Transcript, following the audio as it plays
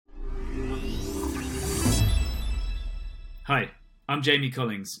Hi, I'm Jamie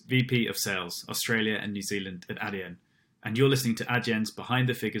Collings, VP of Sales, Australia and New Zealand at Adyen, and you're listening to Adyen's Behind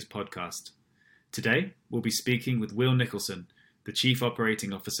the Figures podcast. Today, we'll be speaking with Will Nicholson, the Chief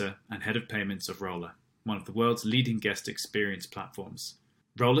Operating Officer and Head of Payments of Roller, one of the world's leading guest experience platforms.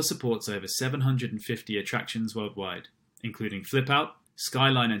 Roller supports over 750 attractions worldwide, including Flipout,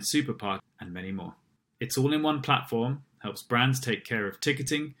 Skyline and Superpark, and many more. Its all-in-one platform helps brands take care of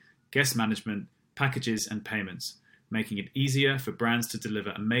ticketing, guest management, packages, and payments, making it easier for brands to deliver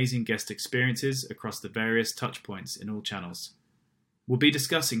amazing guest experiences across the various touchpoints in all channels. We'll be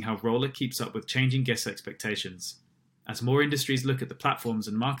discussing how Roller keeps up with changing guest expectations. As more industries look at the platforms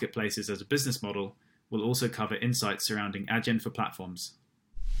and marketplaces as a business model, we'll also cover insights surrounding Adyen for platforms.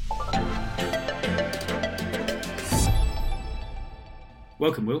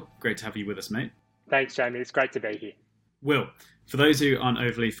 Welcome, Will. Great to have you with us, mate. Thanks, Jamie. It's great to be here. Will, for those who aren't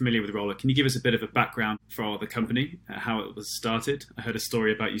overly familiar with Roller, can you give us a bit of a background for the company, how it was started? I heard a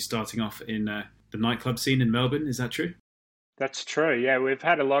story about you starting off in the nightclub scene in Melbourne. Is that true? That's true. Yeah, we've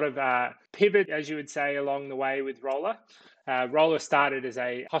had a lot of pivot, as you would say, along the way with Roller. Roller started as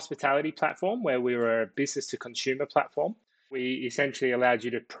a hospitality platform where we were a business-to-consumer platform. We essentially allowed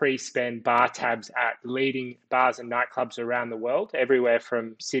you to pre-spend bar tabs at leading bars and nightclubs around the world, everywhere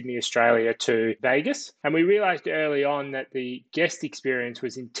from Sydney, Australia to Vegas. And we realized early on that the guest experience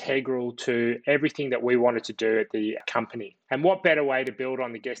was integral to everything that we wanted to do at the company. And what better way to build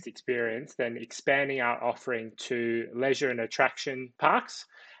on the guest experience than expanding our offering to leisure and attraction parks?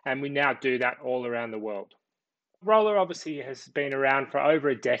 And we now do that all around the world. Roller obviously has been around for over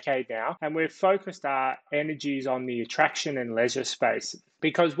a decade now, and we've focused our energies on the attraction and leisure space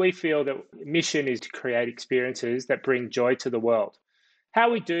because we feel that mission is to create experiences that bring joy to the world. How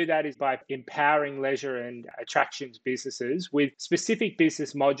we do that is by empowering leisure and attractions businesses with specific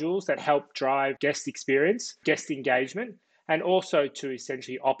business modules that help drive guest experience, guest engagement, and also to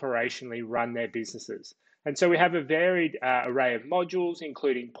essentially operationally run their businesses. And so we have a varied array of modules,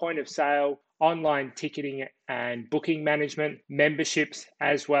 including point of sale, online ticketing and booking management, memberships,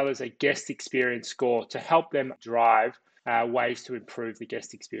 as well as a guest experience score to help them drive ways to improve the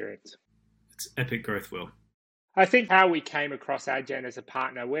guest experience. It's epic growth, Will. I think how we came across Adyen as a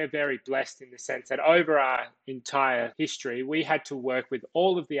partner, we're very blessed in the sense that over our entire history, we had to work with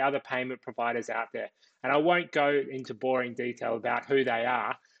all of the other payment providers out there. And I won't go into boring detail about who they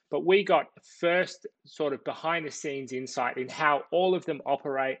are, but we got first sort of behind the scenes insight in how all of them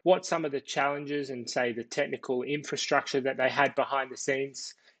operate, what some of the challenges and say the technical infrastructure that they had behind the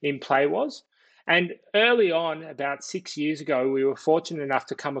scenes in play was. And early on, about 6 years ago, we were fortunate enough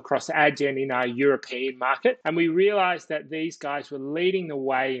to come across Adyen in our European market. And we realized that these guys were leading the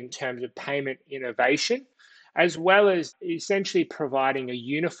way in terms of payment innovation, as well as essentially providing a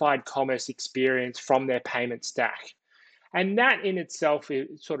unified commerce experience from their payment stack. And that in itself it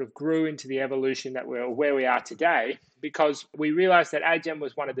sort of grew into the evolution that we're where we are today, because we realized that Adyen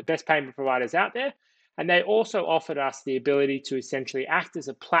was one of the best payment providers out there. And they also offered us the ability to essentially act as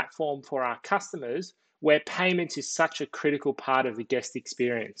a platform for our customers where payments is such a critical part of the guest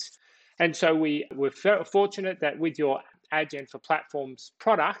experience. And so we were fortunate that with your Adyen for Platforms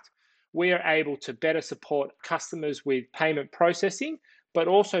product, we are able to better support customers with payment processing, but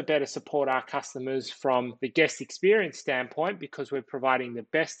also better support our customers from the guest experience standpoint because we're providing the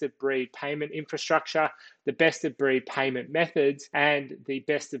best of breed payment infrastructure, the best of breed payment methods, and the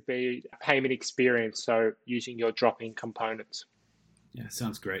best of breed payment experience, so using your drop-in components. Yeah,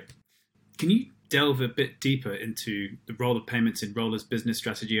 sounds great. Can you delve a bit deeper into the role of payments in Roller's business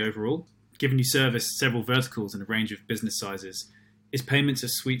strategy overall? Given you service several verticals and a range of business sizes, is payments a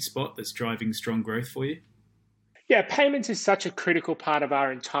sweet spot that's driving strong growth for you? Yeah, payments is such a critical part of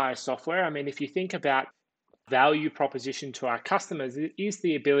our entire software. I mean, if you think about value proposition to our customers, it is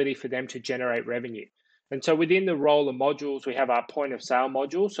the ability for them to generate revenue. And so within the Roller modules, we have our point of sale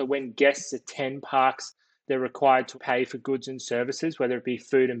module. So when guests attend parks, they're required to pay for goods and services, whether it be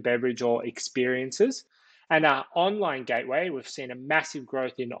food and beverage or experiences. And our online gateway, we've seen a massive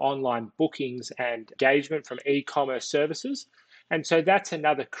growth in online bookings and engagement from e-commerce services. And so that's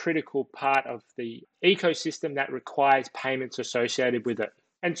another critical part of the ecosystem that requires payments associated with it.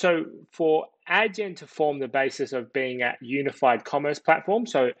 And so for Adyen to form the basis of being a unified commerce platform,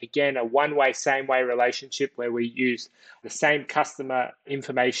 so again, a one-way, same-way relationship where we use the same customer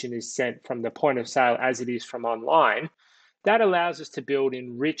information is sent from the point of sale as it is from online, that allows us to build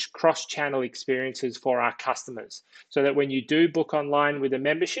in rich cross-channel experiences for our customers so that when you do book online with a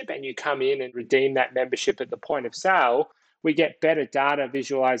membership and you come in and redeem that membership at the point of sale, we get better data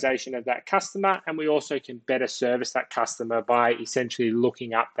visualization of that customer, and we also can better service that customer by essentially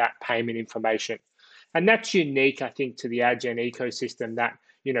looking up that payment information. And that's unique, I think, to the Adyen ecosystem, that,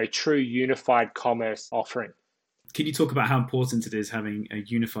 true unified commerce offering. Can you talk about how important it is having a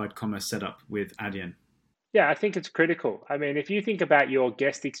unified commerce setup with Adyen? Yeah, I think it's critical. I mean, if you think about your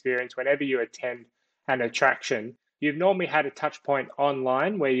guest experience whenever you attend an attraction, you've normally had a touch point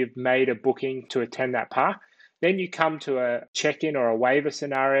online where you've made a booking to attend that park. Then you come to a check-in or a waiver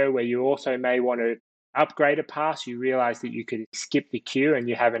scenario where you also may want to upgrade a pass. You realize that you could skip the queue and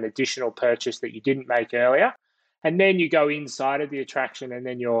you have an additional purchase that you didn't make earlier. And then you go inside of the attraction and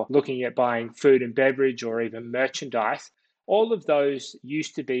then you're looking at buying food and beverage or even merchandise. All of those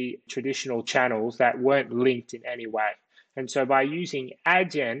used to be traditional channels that weren't linked in any way. And so by using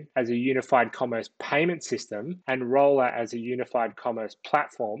Adyen as a unified commerce payment system and Roller as a unified commerce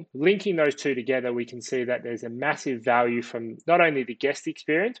platform, linking those two together, we can see that there's a massive value from not only the guest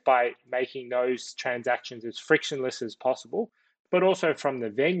experience by making those transactions as frictionless as possible, but also from the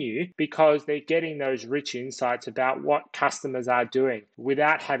venue, because they're getting those rich insights about what customers are doing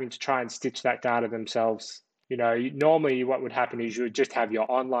without having to try and stitch that data themselves. Normally what would happen is you would just have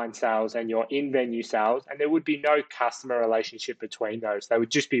your online sales and your in-venue sales, and there would be no customer relationship between those. They would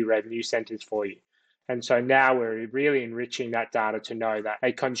just be revenue centers for you. And so now we're really enriching that data to know that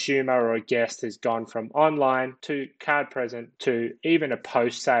a consumer or a guest has gone from online to card present to even a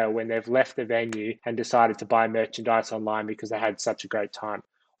post-sale when they've left the venue and decided to buy merchandise online because they had such a great time.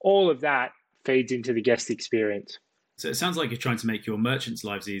 All of that feeds into the guest experience. So it sounds like you're trying to make your merchants'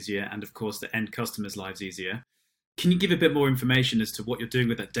 lives easier and, of course, the end customers' lives easier. Can you give a bit more information as to what you're doing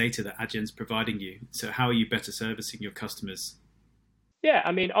with that data that Adyen's providing you? So how are you better servicing your customers? Yeah,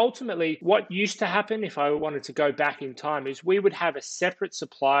 I mean, ultimately, what used to happen, if I wanted to go back in time, is we would have a separate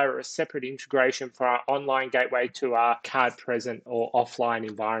supplier or a separate integration for our online gateway to our card present or offline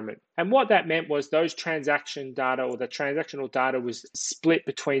environment. And what that meant was those transaction data or the transactional data was split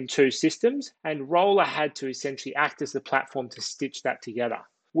between two systems, and Roller had to essentially act as the platform to stitch that together.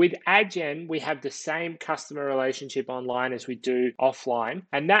 With Adyen, we have the same customer relationship online as we do offline.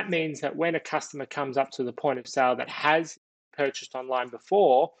 And that means that when a customer comes up to the point of sale that has purchased online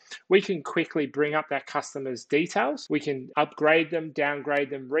before, we can quickly bring up that customer's details. We can upgrade them, downgrade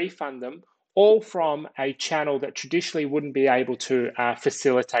them, refund them, all from a channel that traditionally wouldn't be able to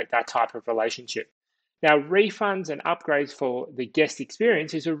facilitate that type of relationship. Now, refunds and upgrades for the guest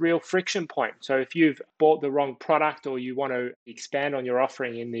experience is a real friction point. So if you've bought the wrong product or you want to expand on your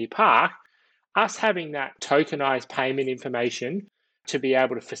offering in the park, us having that tokenized payment information to be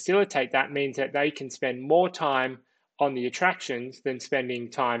able to facilitate that means that they can spend more time on the attractions than spending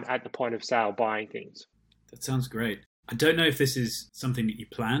time at the point of sale buying things. That sounds great. I don't know if this is something that you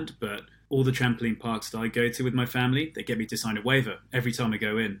planned, but all the trampoline parks that I go to with my family, they get me to sign a waiver every time I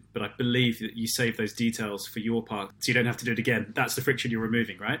go in. But I believe that you save those details for your park, so you don't have to do it again. That's the friction you're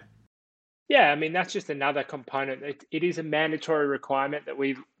removing, right? Yeah, I mean, that's just another component. It is a mandatory requirement that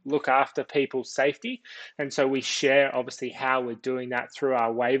we look after people's safety. And so we share, obviously, how we're doing that through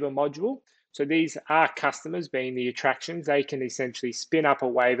our waiver module. So these are customers, being the attractions. They can essentially spin up a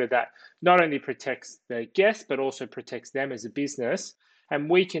waiver that not only protects the guest, but also protects them as a business. And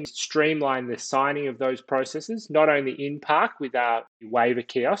we can streamline the signing of those processes, not only in park with our waiver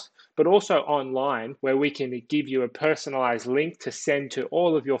kiosk, but also online, where we can give you a personalized link to send to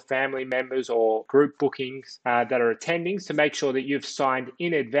all of your family members or group bookings that are attending, to make sure that you've signed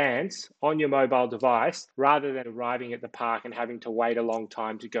in advance on your mobile device rather than arriving at the park and having to wait a long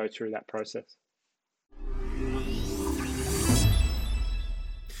time to go through that process.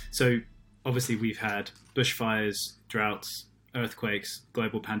 So obviously we've had bushfires, droughts, earthquakes,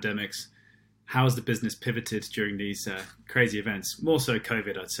 global pandemics. How has the business pivoted during these crazy events? More so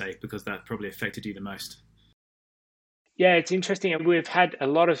COVID, I'd say, because that probably affected you the most. Yeah, it's interesting. And we've had a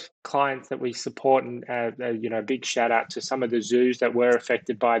lot of clients that we support, and big shout out to some of the zoos that were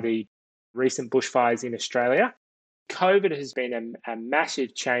affected by the recent bushfires in Australia. COVID has been a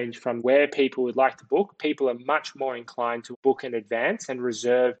massive change from where people would like to book. People are much more inclined to book in advance and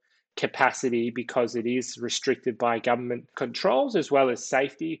reserve capacity because it is restricted by government controls as well as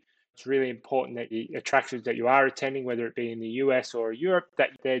safety. It's really important that the attractions that you are attending, whether it be in the US or Europe,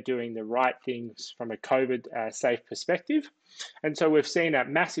 that they're doing the right things from a COVID safe perspective. And so we've seen a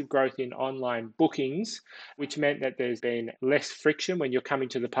massive growth in online bookings, which meant that there's been less friction when you're coming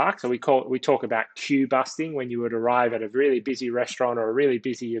to the park. So we talk about queue busting, when you would arrive at a really busy restaurant or a really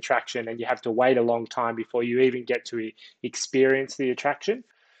busy attraction and you have to wait a long time before you even get to experience the attraction.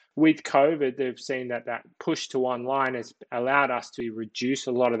 With COVID, they've seen that push to online has allowed us to reduce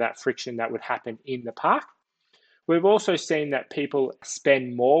a lot of that friction that would happen in the park. We've also seen that people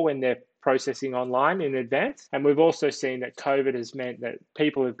spend more when they're processing online in advance. And we've also seen that COVID has meant that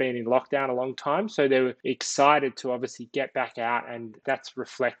people have been in lockdown a long time. So they were excited to obviously get back out, and that's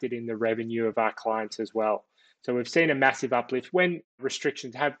reflected in the revenue of our clients as well. So we've seen a massive uplift when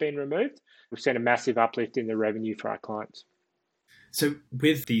restrictions have been removed. We've seen a massive uplift in the revenue for our clients. So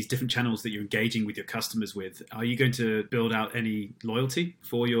with these different channels that you're engaging with your customers with, are you going to build out any loyalty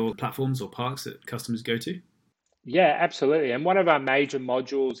for your platforms or parks that customers go to? Yeah, absolutely. And one of our major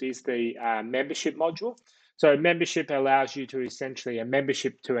modules is the membership module. So membership allows you to essentially, a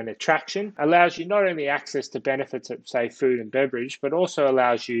membership to an attraction allows you not only access to benefits of, say, food and beverage, but also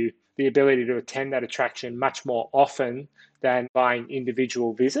allows you the ability to attend that attraction much more often than buying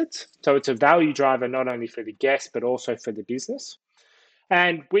individual visits. So it's a value driver not only for the guest, but also for the business.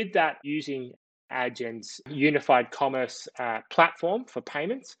 And with that, using Adyen's unified commerce platform for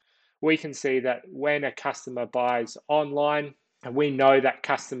payments, we can see that when a customer buys online, and we know that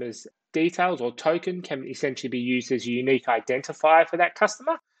customer's details or token can essentially be used as a unique identifier for that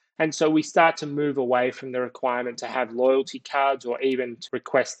customer. And so we start to move away from the requirement to have loyalty cards or even to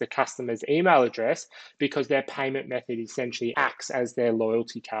request the customer's email address, because their payment method essentially acts as their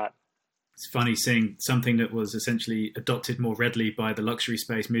loyalty card. It's funny seeing something that was essentially adopted more readily by the luxury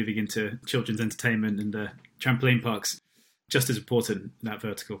space moving into children's entertainment and trampoline parks, just as important, that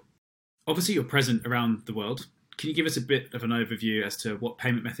vertical. Obviously, you're present around the world. Can you give us a bit of an overview as to what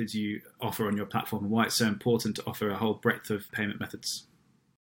payment methods you offer on your platform and why it's so important to offer a whole breadth of payment methods?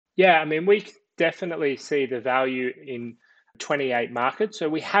 Yeah, I mean, we definitely see the value in 28 markets. So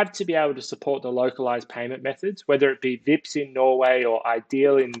we have to be able to support the localized payment methods, whether it be Vipps in Norway or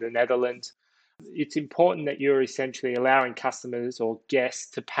Ideal in the Netherlands. It's important that you're essentially allowing customers or guests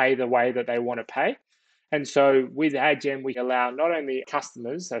to pay the way that they want to pay. And so with Adyen, we allow not only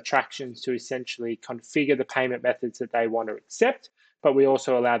customers, attractions, to essentially configure the payment methods that they want to accept, but we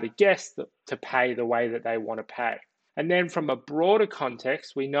also allow the guests to pay the way that they want to pay. And then from a broader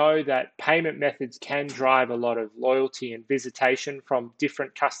context, we know that payment methods can drive a lot of loyalty and visitation from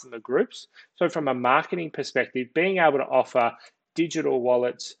different customer groups. So from a marketing perspective, being able to offer digital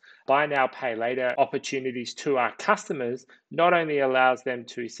wallets, buy now, pay later opportunities to our customers not only allows them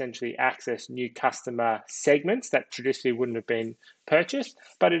to essentially access new customer segments that traditionally wouldn't have been purchased,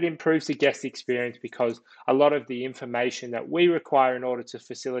 but it improves the guest experience because a lot of the information that we require in order to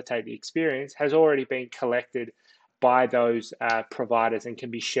facilitate the experience has already been collected by those providers and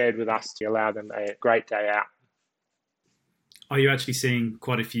can be shared with us to allow them a great day out. Are you actually seeing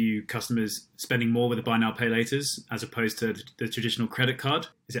quite a few customers spending more with the buy now, pay laters as opposed to the traditional credit card?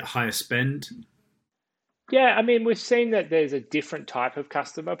 Is it higher spend? Yeah, I mean, we've seen that there's a different type of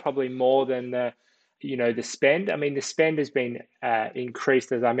customer, probably more than the spend. I mean, the spend has been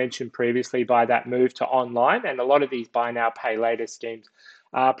increased, as I mentioned previously, by that move to online. And a lot of these buy now, pay later schemes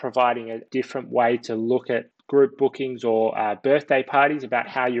are providing a different way to look at group bookings or birthday parties about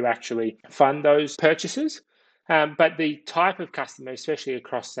how you actually fund those purchases. But the type of customer, especially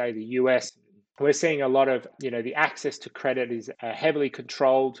across, say, the US, we're seeing a lot of, the access to credit is a heavily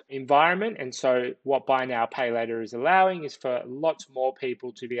controlled environment. And so what buy now, pay later is allowing is for lots more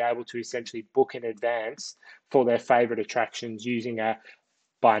people to be able to essentially book in advance for their favorite attractions using a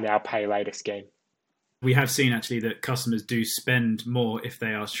buy now, pay later scheme. We have seen actually that customers do spend more if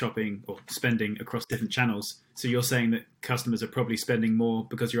they are shopping or spending across different channels. So you're saying that customers are probably spending more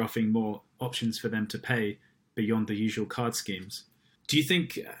because you're offering more options for them to pay beyond the usual card schemes. Do you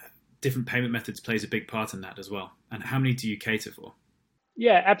think different payment methods plays a big part in that as well? And how many do you cater for?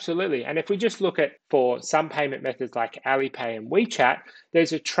 Yeah, absolutely. And if we just look at for some payment methods like Alipay and WeChat,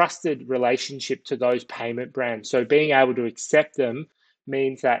 there's a trusted relationship to those payment brands. So being able to accept them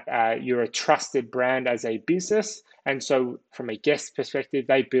means that you're a trusted brand as a business. And so from a guest perspective,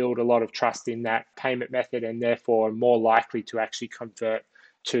 they build a lot of trust in that payment method and therefore are more likely to actually convert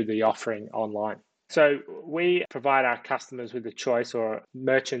to the offering online. So we provide our customers with the choice, or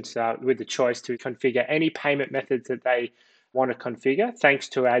merchants with the choice to configure any payment methods that they want to configure. Thanks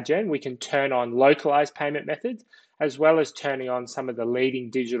to Adyen, we can turn on localized payment methods, as well as turning on some of the leading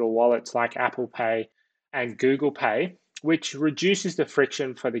digital wallets like Apple Pay and Google Pay, which reduces the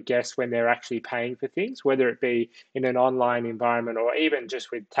friction for the guests when they're actually paying for things, whether it be in an online environment or even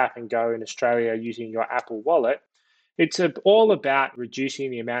just with Tap and Go in Australia using your Apple Wallet. It's all about reducing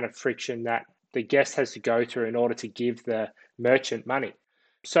the amount of friction that the guest has to go through in order to give the merchant money.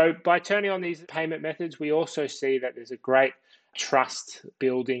 So by turning on these payment methods, we also see that there's a great trust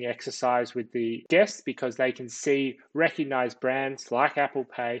building exercise with the guests because they can see recognized brands like Apple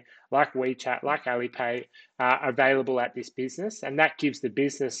Pay, like WeChat, like Alipay available at this business. And that gives the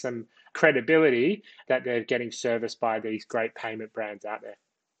business some credibility that they're getting serviced by these great payment brands out there.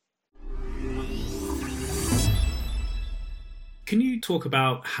 Can you talk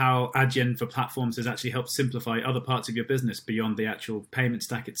about how Adyen for Platforms has actually helped simplify other parts of your business beyond the actual payment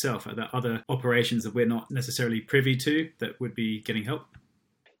stack itself? Are there other operations that we're not necessarily privy to that would be getting help?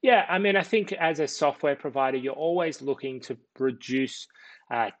 Yeah, I mean, I think as a software provider, you're always looking to reduce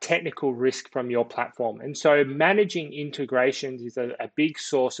technical risk from your platform. And so managing integrations is a big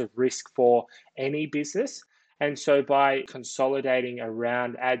source of risk for any business. And so by consolidating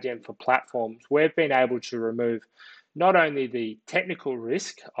around Adyen for Platforms, we've been able to remove not only the technical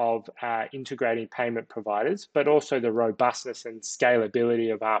risk of integrating payment providers, but also the robustness and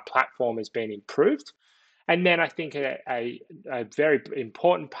scalability of our platform has been improved. And then I think a very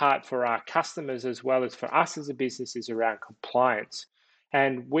important part for our customers as well as for us as a business is around compliance.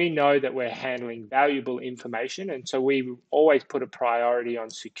 And we know that we're handling valuable information. And so we always put a priority on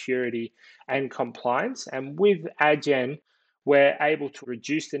security and compliance. And with Adyen, we're able to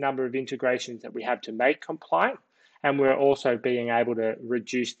reduce the number of integrations that we have to make compliant. And we're also being able to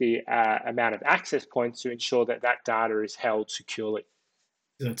reduce the amount of access points to ensure that that data is held securely.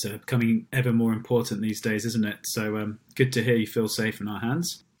 That's becoming ever more important these days, isn't it? So good to hear you feel safe in our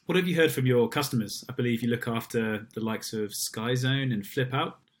hands. What have you heard from your customers? I believe you look after the likes of Skyzone and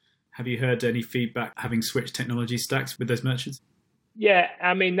FlipOut. Have you heard any feedback having switched technology stacks with those merchants? Yeah,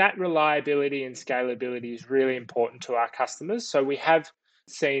 I mean, that reliability and scalability is really important to our customers. So we have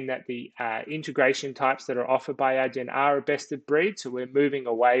seen that the integration types that are offered by Adyen are a best of breed. So we're moving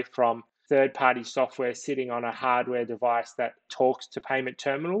away from third-party software sitting on a hardware device that talks to payment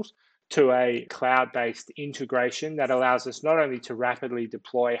terminals to a cloud-based integration that allows us not only to rapidly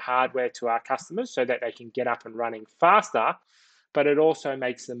deploy hardware to our customers so that they can get up and running faster, but it also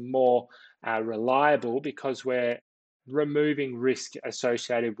makes them more reliable because we're removing risk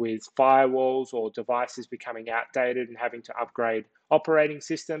associated with firewalls or devices becoming outdated and having to upgrade operating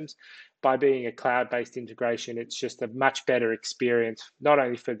systems. By being a cloud-based integration, it's just a much better experience, not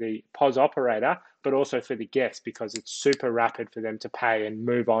only for the POS operator, but also for the guest, because it's super rapid for them to pay and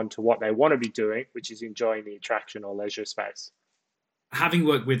move on to what they want to be doing, which is enjoying the attraction or leisure space. Having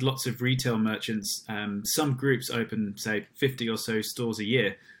worked with lots of retail merchants, some groups open, say, 50 or so stores a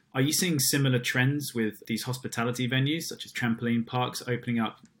year. Are you seeing similar trends with these hospitality venues, such as trampoline parks opening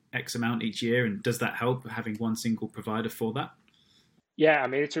up X amount each year? And does that help having one single provider for that? Yeah, I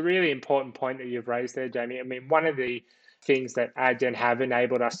mean, it's a really important point that you've raised there, Jamie. I mean, one of the things that Adyen have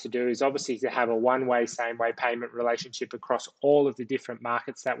enabled us to do is obviously to have a one-way, same-way payment relationship across all of the different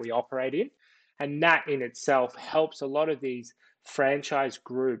markets that we operate in. And that in itself helps a lot of these franchise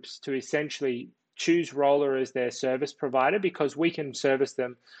groups to essentially choose Roller as their service provider because we can service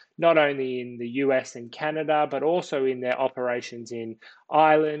them not only in the US and Canada, but also in their operations in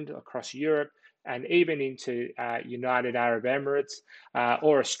Ireland, across Europe, and even into United Arab Emirates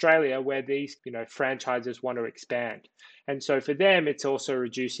or Australia, where these franchises want to expand. And so for them, it's also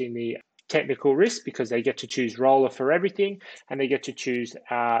reducing the technical risk because they get to choose Roller for everything, and they get to choose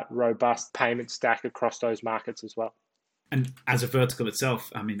a robust payment stack across those markets as well. And as a vertical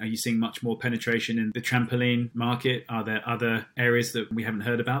itself, I mean, are you seeing much more penetration in the trampoline market? Are there other areas that we haven't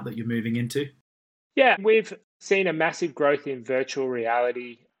heard about that you're moving into? Yeah, we've seen a massive growth in virtual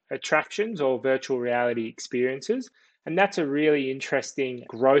reality attractions or virtual reality experiences. And that's a really interesting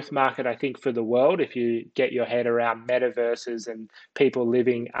growth market, I think, for the world if you get your head around metaverses and people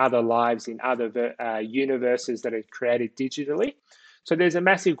living other lives in other universes that are created digitally. So there's a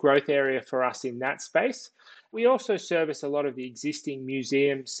massive growth area for us in that space. We also service a lot of the existing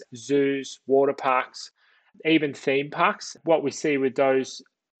museums, zoos, water parks, even theme parks. What we see with those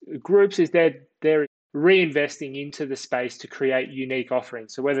groups is they're reinvesting into the space to create unique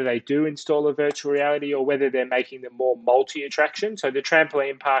offerings. So whether they do install a virtual reality or whether they're making them more multi-attraction. So the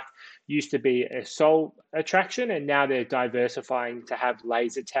trampoline park used to be a sole attraction, and now they're diversifying to have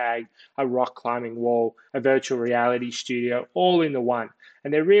laser tag, a rock climbing wall, a virtual reality studio, all in the one.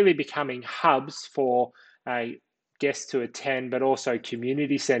 And they're really becoming hubs for guests to attend, but also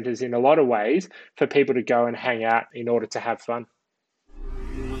community centers in a lot of ways for people to go and hang out in order to have fun.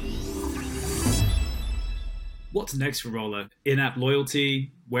 What's next for Roller? In-app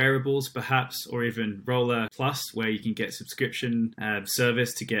loyalty, wearables perhaps, or even Roller Plus, where you can get subscription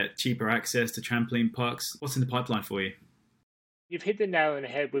service to get cheaper access to trampoline parks. What's in the pipeline for you? You've hit the nail on the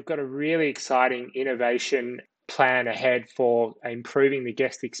head. We've got a really exciting innovation plan ahead for improving the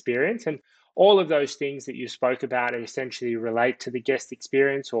guest experience. And all of those things that you spoke about essentially relate to the guest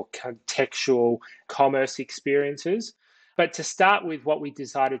experience or contextual commerce experiences. But to start with, what we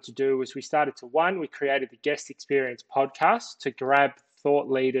decided to do was we created the Guest Experience podcast to grab thought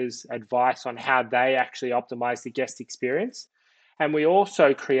leaders' advice on how they actually optimize the guest experience. And we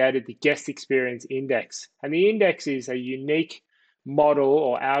also created the Guest Experience Index. And the index is a unique model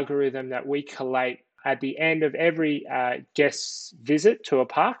or algorithm that we collate at the end of every guest's visit to a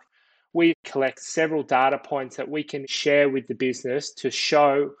park. We collect several data points that we can share with the business to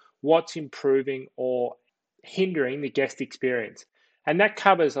show what's improving or hindering the guest experience. And that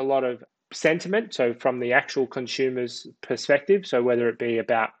covers a lot of sentiment, so from the actual consumer's perspective, so whether it be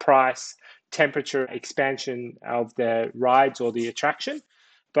about price, temperature, expansion of the rides or the attraction,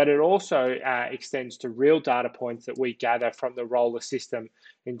 but it also extends to real data points that we gather from the roller system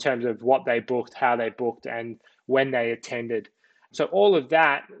in terms of what they booked, how they booked, and when they attended. So all of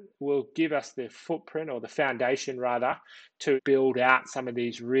that will give us the footprint, or the foundation rather, to build out some of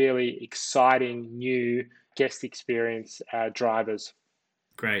these really exciting new guest experience drivers.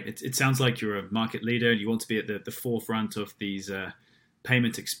 Great. It sounds like you're a market leader and you want to be at the forefront of these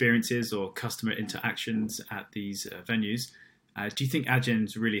payment experiences or customer interactions at these venues. Do you think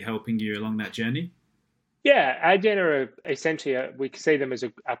Adyen's really helping you along that journey? Yeah, Adyen are essentially, we see them as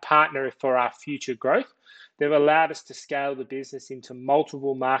a partner for our future growth. They've allowed us to scale the business into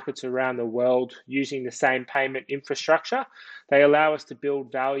multiple markets around the world using the same payment infrastructure. They allow us to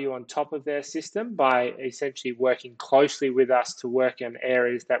build value on top of their system by essentially working closely with us to work in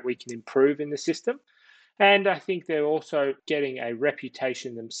areas that we can improve in the system. And I think they're also getting a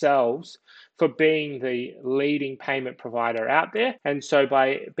reputation themselves for being the leading payment provider out there. And so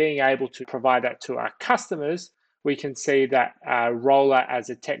by being able to provide that to our customers, we can see that Roller as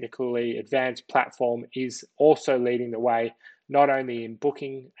a technically advanced platform is also leading the way, not only in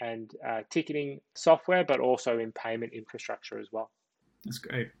booking and ticketing software, but also in payment infrastructure as well. That's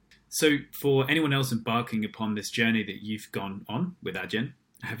great. So for anyone else embarking upon this journey that you've gone on with Adyen,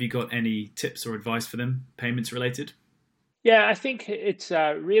 have you got any tips or advice for them, payments related? Yeah, I think it's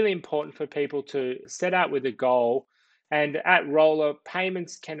really important for people to set out with a goal. And at Roller,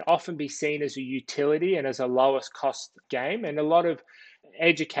 payments can often be seen as a utility and as a lowest cost game. And a lot of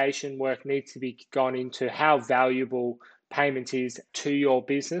education work needs to be gone into how valuable payments is to your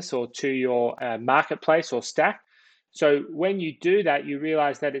business or to your marketplace or stack. So when you do that, you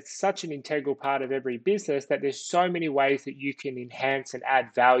realize that it's such an integral part of every business that there's so many ways that you can enhance and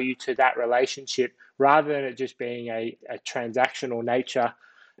add value to that relationship rather than it just being a transactional nature,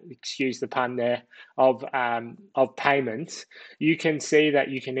 excuse the pun there, of payments. You can see that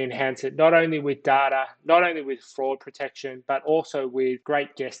you can enhance it not only with data, not only with fraud protection, but also with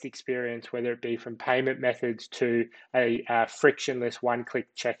great guest experience, whether it be from payment methods to a frictionless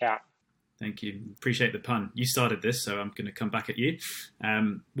one-click checkout. Thank you. Appreciate the pun. You started this, so I'm going to come back at you.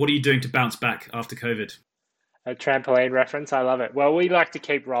 What are you doing to bounce back after COVID? A trampoline reference. I love it. Well, we like to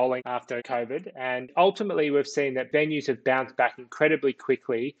keep rolling after COVID. And ultimately, we've seen that venues have bounced back incredibly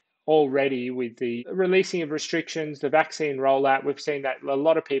quickly already with the releasing of restrictions, the vaccine rollout. We've seen that a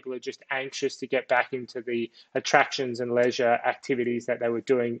lot of people are just anxious to get back into the attractions and leisure activities that they were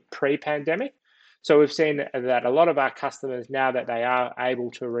doing pre-pandemic. So we've seen that a lot of our customers, now that they are able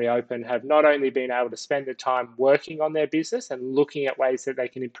to reopen, have not only been able to spend the time working on their business and looking at ways that they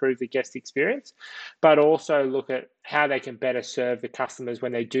can improve the guest experience, but also look at how they can better serve the customers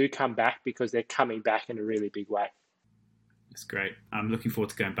when they do come back, because they're coming back in a really big way. That's great. I'm looking forward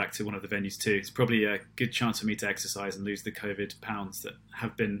to going back to one of the venues too. It's probably a good chance for me to exercise and lose the COVID pounds that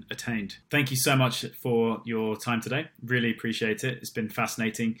have been attained. Thank you so much for your time today. Really appreciate it. It's been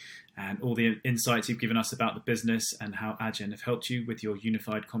fascinating, and all the insights you've given us about the business and how Adyen have helped you with your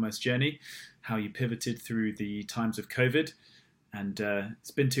unified commerce journey, how you pivoted through the times of COVID. And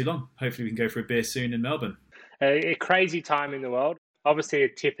it's been too long. Hopefully we can go for a beer soon in Melbourne. A crazy time in the world. Obviously a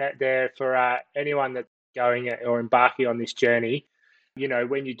tip out there for anyone that's going or embarking on this journey. You know,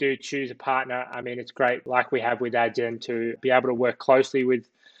 when you do choose a partner, I mean, it's great, like we have with Adyen, to be able to work closely with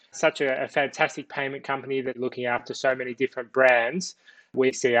such a fantastic payment company that's looking after so many different brands.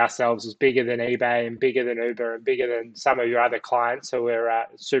 We see ourselves as bigger than eBay and bigger than Uber and bigger than some of your other clients. So we're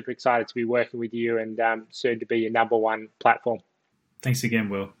super excited to be working with you and soon to be your number one platform. Thanks again,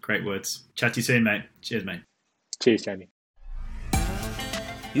 Will. Great words. Chat to you soon, mate. Cheers, mate. Cheers, Jamie.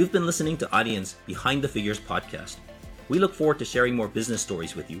 You've been listening to Adyen's Behind the Figures podcast. We look forward to sharing more business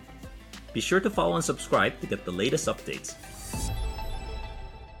stories with you. Be sure to follow and subscribe to get the latest updates.